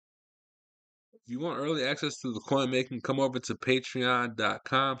If you want early access to the coin making, come over to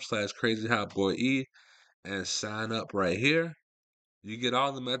patreon.com/crazyhotboye and sign up right here. You get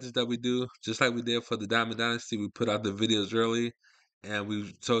all the methods that we do, just like we did for the Diamond Dynasty. We put out the videos early, and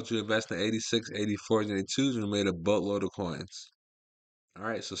we told you to invest in 86, 84s, and 82s, and we made a boatload of coins. All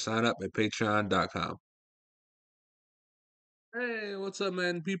right, so sign up at patreon.com. Hey, what's up,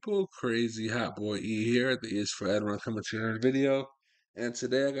 man? People, Crazy Hot Boy E here. The E is for Edwin coming to your video. And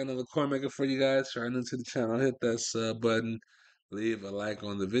today I got another coin maker for you guys. If you're new to the channel, hit that sub button, leave a like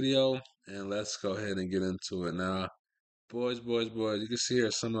on the video, and let's go ahead and get into it now. Boys, you can see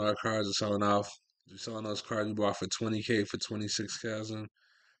here some of our cards are selling off. We're selling those cards we bought for 20K for 26,000,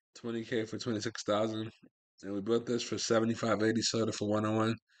 20K for 26,000. And we built this for 75.80, sold it for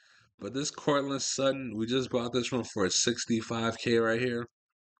 101. But this Cortland Sutton, we just bought this one for 65K right here.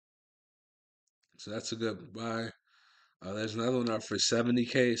 So that's a good buy. There's another one up for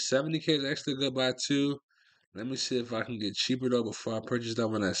 70K. 70K is actually a good buy too. Let me see if I can get cheaper though before I purchase that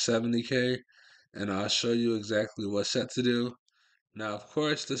one at 70K. And I'll show you exactly what's set to do. Now, of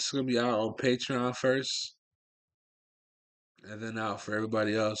course, this is going to be out on Patreon first. And then out for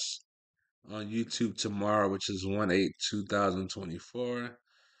everybody else on YouTube tomorrow, which is 1/8/2024.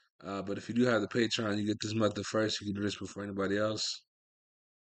 But if you do have the Patreon, you get this method first. You can do this before anybody else.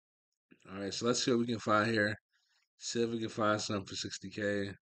 All right, so let's see what we can find here. See if we can find something for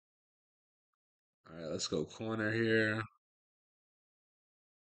 60K. All right, let's go corner here.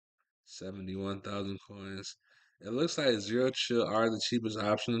 71,000 coins. It looks like Zero Chill are the cheapest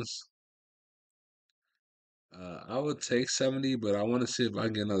options. I would take 70, but I want to see if I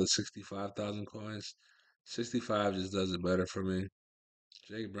can get another 65,000 coins. 65 just does it better for me.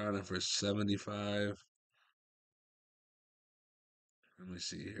 Jake Browning for 75. Let me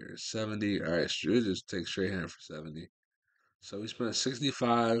see here. 70. All right, we'll just take straight hand for 70. So we spent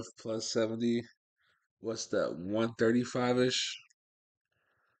 65 plus 70. What's that? 135-ish.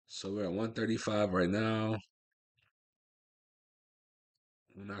 So we're at 135 right now.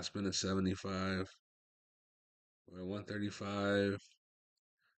 We're not spending 75. We're at 135.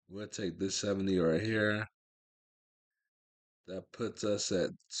 We'll take this 70 right here. That puts us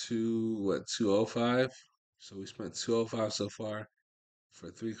at 205. So we spent 205 so far for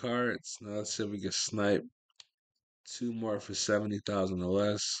 3 cards. Now let's see if we can snipe 2 more for 70,000 or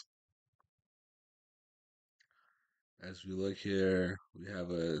less. As we look here, we have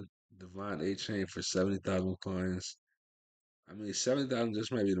a Divine A chain for 70,000 coins. I mean, 70,000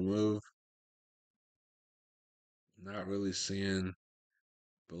 just might be the move. Not really seeing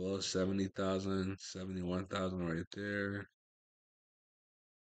below 70,000, 71,000 right there.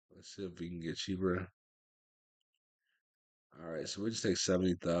 Let's see if we can get cheaper. All right, so we just take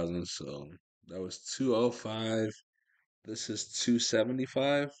 70,000. So that was 205. This is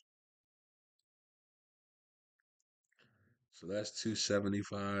 275. So that's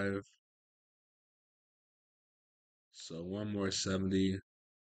 275. So one more 70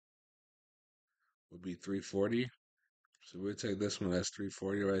 would be 340. So we'll take this one. That's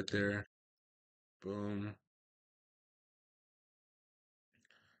 340 right there. Boom.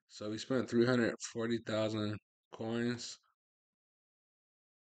 So we spent 340,000 coins.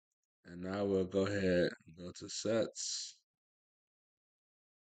 And now we'll go ahead and go to sets.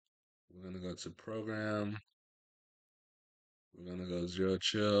 We're going to go to program. We're going to go zero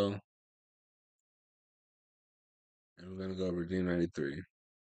chill. And we're going to go redeem 93.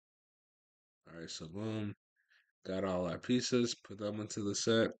 All right, so boom. Got all our pieces. Put them into the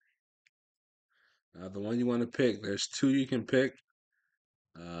set. Now, the one you want to pick, there's two you can pick.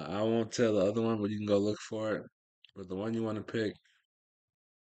 I won't tell the other one, but you can go look for it. But the one you want to pick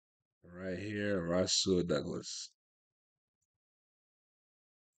right here, Rasul Douglas.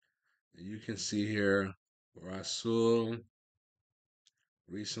 And you can see here, Rasul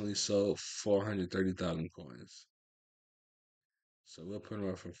recently sold 430,000 coins. So we'll put him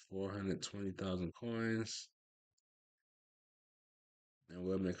up for 420,000 coins. And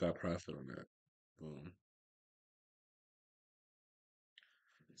we'll make our profit on that. Boom.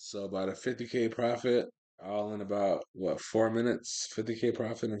 So about a 50K profit, all in about, what, 4 minutes? 50K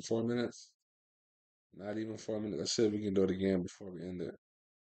profit in 4 minutes? Not even 4 minutes. Let's see if we can do it again before we end it.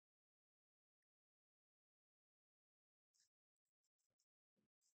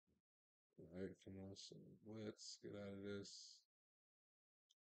 All right, come on. So let's get out of this.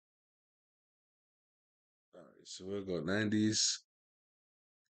 All right, so we'll go 90s.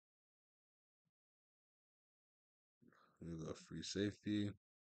 We'll go free safety.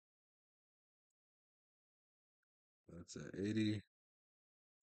 That's at 80.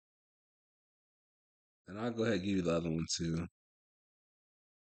 And I'll go ahead and give you the other one too.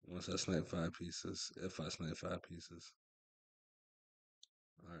 Once I snipe 5 pieces, if I snipe 5 pieces.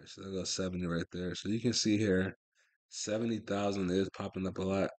 All right, so there goes 70 right there. So you can see here, 70,000 is popping up a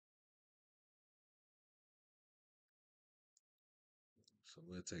lot. So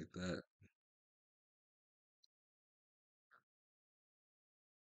we'll take that.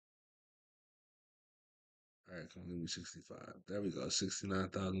 All right, come on, give me 65. There we go,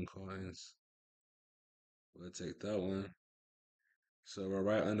 69,000 coins. We'll take that one. So we're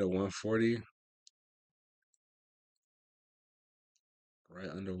right under 140. Right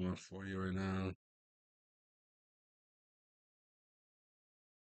under 140 right now.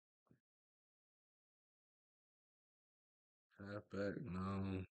 Halfback,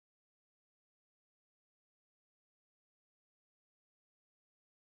 no.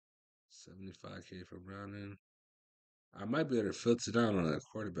 75K for Browning. I might be able to filter down on that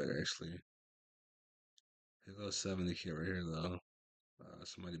quarterback actually. Here goes 70K right here though.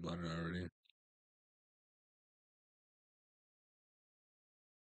 Somebody bought it already.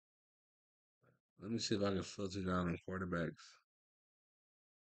 Let me see if I can filter down on quarterbacks.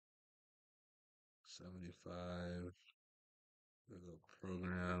 75. We'll go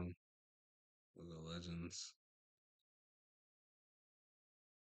program. We'll go legends.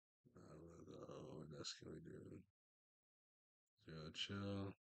 We'll go. What else can we do? Zero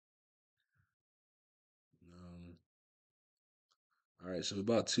chill. No. All right, so we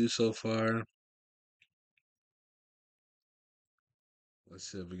bought two so far.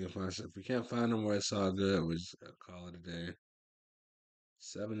 Let's see if we can find some. If we can't find them where it's all good, we just gotta call it a day.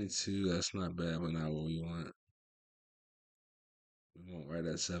 72, that's not bad, but not what we want. We want right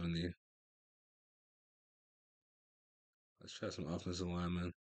at 70. Let's try some offensive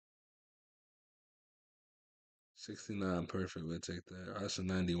linemen. 69, perfect. We'll take that. Oh, that's a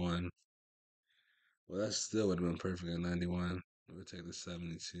 91. Well, that still would have been perfect at 91. We'll take the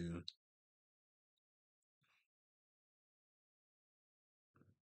 72.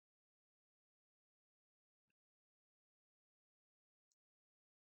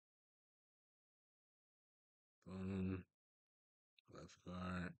 Boom. Left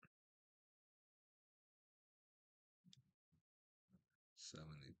guard.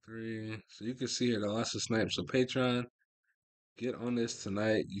 73. So you can see here the lots of snipes. So Patreon, get on this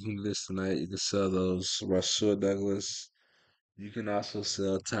tonight. You can do this tonight. You can sell those Rasul Douglas. You can also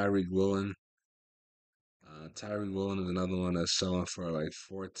sell Tyreek Woolen. Tyreek Woolen is another one that's selling for like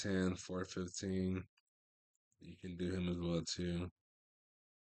 410, 415. You can do him as well too.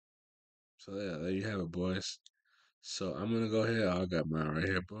 So yeah, there you have it, boys. So I'm gonna go ahead. I got mine right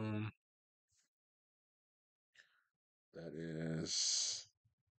here. Boom. That is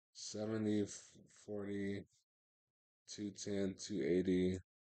 70, 40, 210, 280,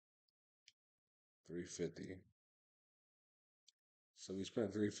 350. So we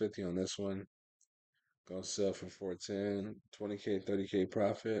spent 350 on this one. Gonna sell for 410, 20K, 30K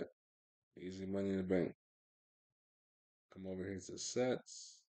profit. Easy money in the bank. Come over here to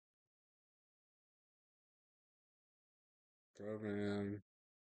sets. Program.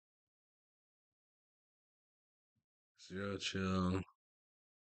 Zero chill.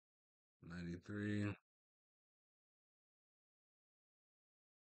 93.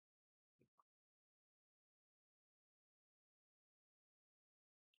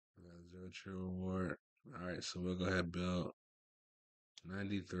 Zero chill reward. Alright, so we'll go ahead and build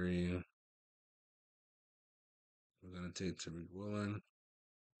 93. We're gonna take Tariq Woolen.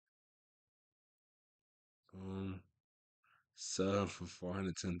 Boom. Sell for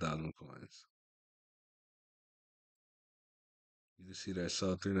 410,000 coins. You can see that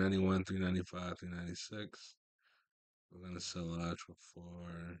sell 391, 395, 396. We're gonna sell large for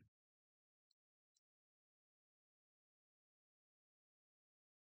 410.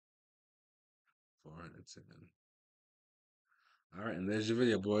 All right, and there's your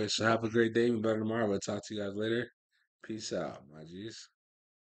video, boys. So have a great day. Be better tomorrow. We'll talk to you guys later. Peace out, my G's.